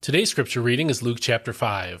Today's scripture reading is Luke chapter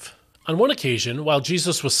 5. On one occasion, while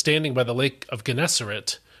Jesus was standing by the lake of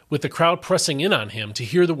Gennesaret, with the crowd pressing in on him to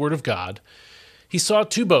hear the word of God, he saw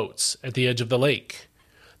two boats at the edge of the lake.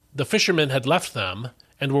 The fishermen had left them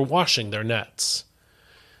and were washing their nets.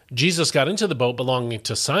 Jesus got into the boat belonging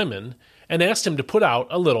to Simon and asked him to put out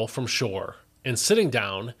a little from shore, and sitting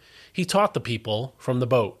down, he taught the people from the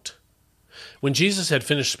boat. When Jesus had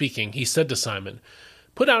finished speaking, he said to Simon,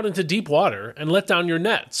 "Put out into deep water and let down your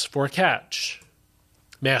nets for a catch."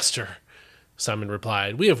 "Master," Simon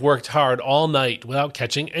replied, "we have worked hard all night without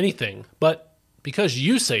catching anything, but because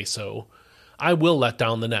you say so, I will let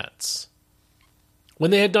down the nets."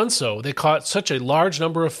 When they had done so, they caught such a large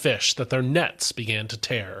number of fish that their nets began to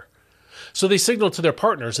tear. So they signaled to their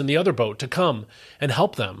partners in the other boat to come and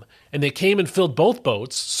help them, and they came and filled both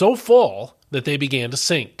boats so full that they began to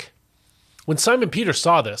sink. When Simon Peter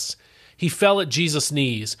saw this, he fell at Jesus'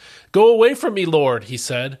 knees. "Go away from me, Lord," he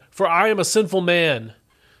said, "for I am a sinful man."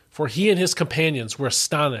 For he and his companions were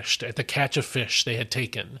astonished at the catch of fish they had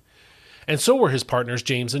taken. And so were his partners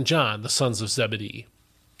James and John, the sons of Zebedee.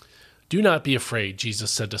 "Do not be afraid,"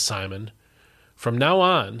 Jesus said to Simon. "From now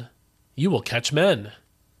on, you will catch men."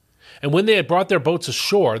 And when they had brought their boats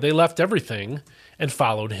ashore, they left everything and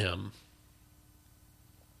followed him.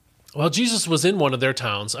 While Jesus was in one of their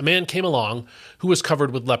towns, a man came along who was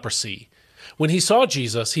covered with leprosy. When he saw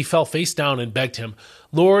Jesus, he fell face down and begged him,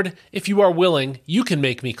 "Lord, if you are willing, you can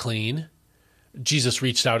make me clean." Jesus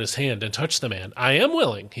reached out his hand and touched the man. "I am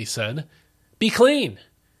willing," he said. "Be clean."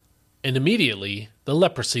 And immediately the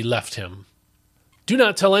leprosy left him. "Do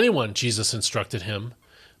not tell anyone," Jesus instructed him,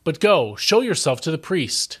 "but go, show yourself to the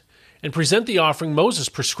priest, and present the offering Moses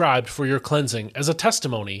prescribed for your cleansing as a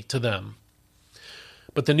testimony to them."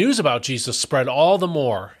 But the news about Jesus spread all the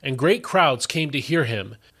more, and great crowds came to hear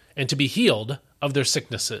him and to be healed of their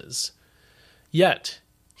sicknesses. Yet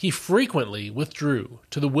he frequently withdrew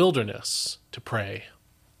to the wilderness to pray.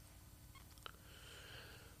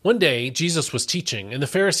 One day Jesus was teaching, and the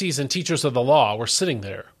Pharisees and teachers of the law were sitting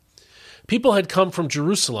there. People had come from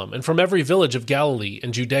Jerusalem and from every village of Galilee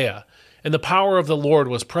and Judea, and the power of the Lord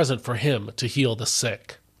was present for him to heal the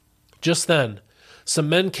sick. Just then, some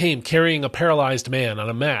men came carrying a paralyzed man on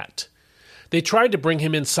a mat. They tried to bring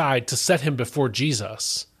him inside to set him before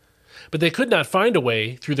Jesus, but they could not find a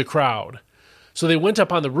way through the crowd. So they went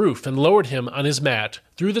up on the roof and lowered him on his mat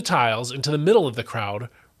through the tiles into the middle of the crowd,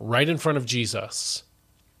 right in front of Jesus.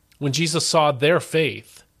 When Jesus saw their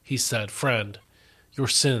faith, he said, "Friend, your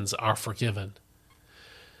sins are forgiven."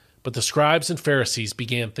 But the scribes and Pharisees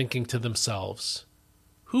began thinking to themselves,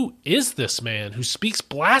 "Who is this man who speaks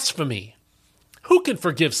blasphemy? Who can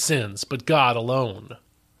forgive sins but God alone?"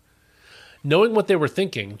 Knowing what they were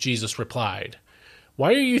thinking, Jesus replied,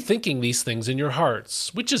 "Why are you thinking these things in your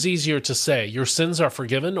hearts? Which is easier to say, 'Your sins are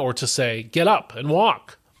forgiven,' or to say, 'Get up and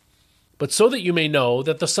walk'? But so that you may know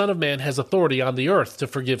that the Son of Man has authority on the earth to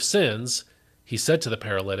forgive sins," he said to the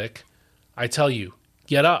paralytic, "I tell you,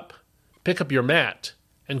 get up, pick up your mat,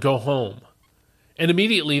 and go home." And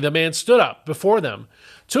immediately the man stood up before them,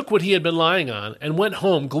 took what he had been lying on, and went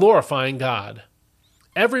home glorifying God.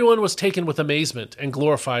 Everyone was taken with amazement and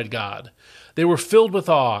glorified God. They were filled with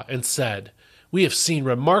awe and said, "We have seen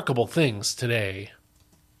remarkable things today."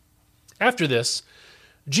 After this,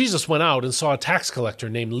 Jesus went out and saw a tax collector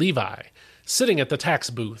named Levi sitting at the tax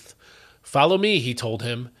booth. "Follow me," he told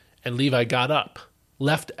him, and Levi got up,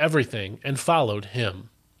 left everything, and followed him.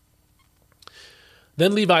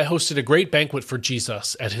 Then Levi hosted a great banquet for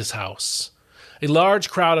Jesus at his house. A large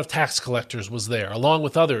crowd of tax collectors was there, along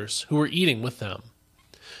with others who were eating with them.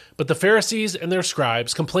 But the Pharisees and their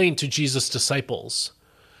scribes complained to Jesus' disciples,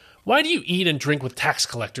 "Why do you eat and drink with tax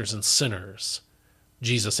collectors and sinners?"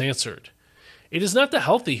 Jesus answered, "It is not the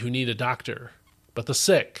healthy who need a doctor, but the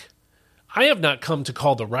sick. I have not come to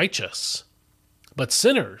call the righteous, but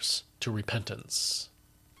sinners to repentance."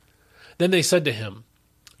 Then they said to him,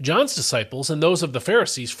 "John's disciples and those of the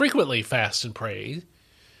Pharisees frequently fast and pray,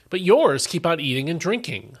 but yours keep on eating and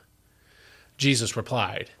drinking." Jesus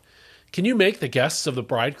replied, "Can you make the guests of the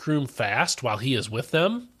bridegroom fast while he is with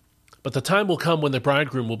them? But the time will come when the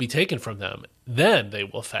bridegroom will be taken from them. Then they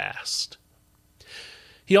will fast."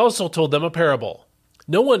 He also told them a parable.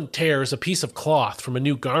 "No one tears a piece of cloth from a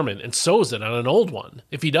new garment and sews it on an old one.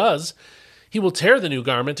 If he does, he will tear the new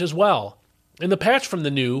garment as well, and the patch from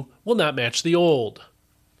the new will not match the old.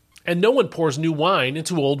 And no one pours new wine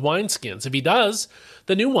into old wineskins. If he does,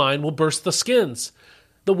 the new wine will burst the skins.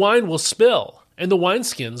 The wine will spill, and the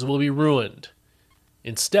wineskins will be ruined.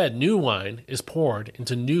 Instead, new wine is poured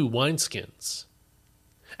into new wineskins.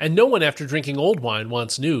 And no one after drinking old wine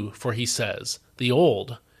wants new, for he says, the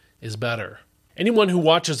old is better. Anyone who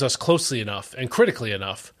watches us closely enough and critically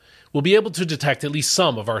enough will be able to detect at least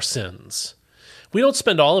some of our sins. We don't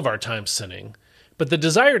spend all of our time sinning, but the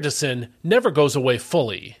desire to sin never goes away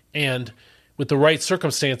fully, and, with the right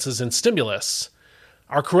circumstances and stimulus,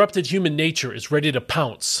 our corrupted human nature is ready to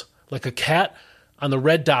pounce, like a cat on the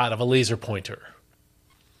red dot of a laser pointer.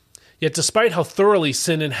 Yet despite how thoroughly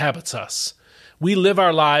sin inhabits us, we live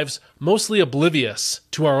our lives mostly oblivious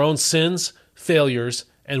to our own sins, failures,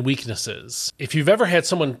 and weaknesses. If you've ever had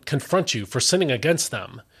someone confront you for sinning against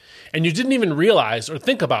them, and you didn't even realize or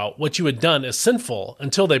think about what you had done as sinful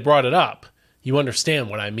until they brought it up, you understand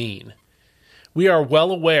what I mean. We are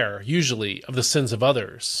well aware, usually, of the sins of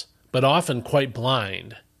others, but often quite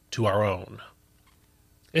blind to our own.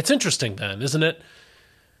 It's interesting then, isn't it,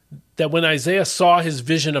 that when Isaiah saw his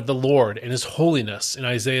vision of the Lord and his holiness in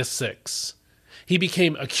Isaiah 6, he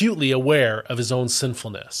became acutely aware of his own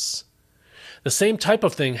sinfulness. The same type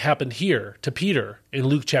of thing happened here to Peter in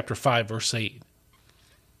Luke chapter 5, verse 8.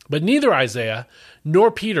 But neither Isaiah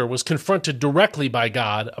nor Peter was confronted directly by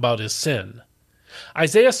God about his sin.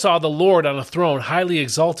 Isaiah saw the Lord on a throne highly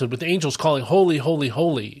exalted with angels calling, "Holy, holy,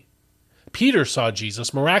 holy." Peter saw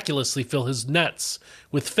Jesus miraculously fill his nets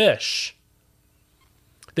with fish.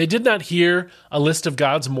 They did not hear a list of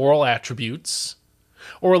God's moral attributes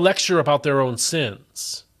or a lecture about their own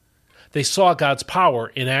sins. They saw God's power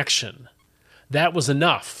in action. That was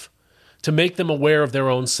enough to make them aware of their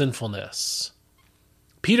own sinfulness.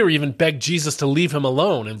 Peter even begged Jesus to leave him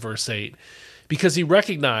alone in verse 8 because he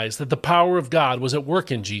recognized that the power of God was at work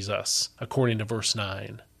in Jesus, according to verse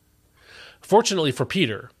 9. Fortunately for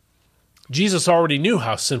Peter, Jesus already knew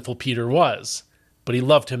how sinful Peter was, but he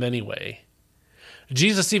loved him anyway.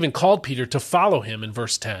 Jesus even called Peter to follow him in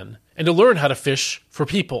verse 10 and to learn how to fish for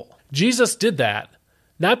people. Jesus did that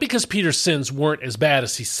not because Peter's sins weren't as bad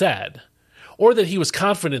as he said, or that he was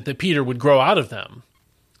confident that Peter would grow out of them.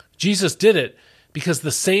 Jesus did it because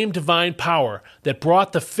the same divine power that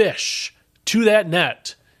brought the fish to that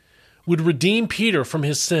net would redeem Peter from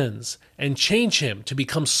his sins and change him to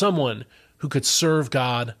become someone who could serve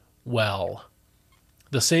God well.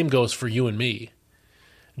 The same goes for you and me.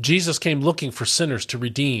 Jesus came looking for sinners to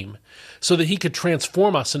redeem so that he could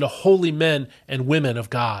transform us into holy men and women of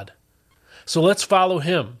God. So let's follow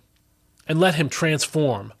him and let him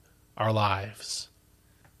transform our lives.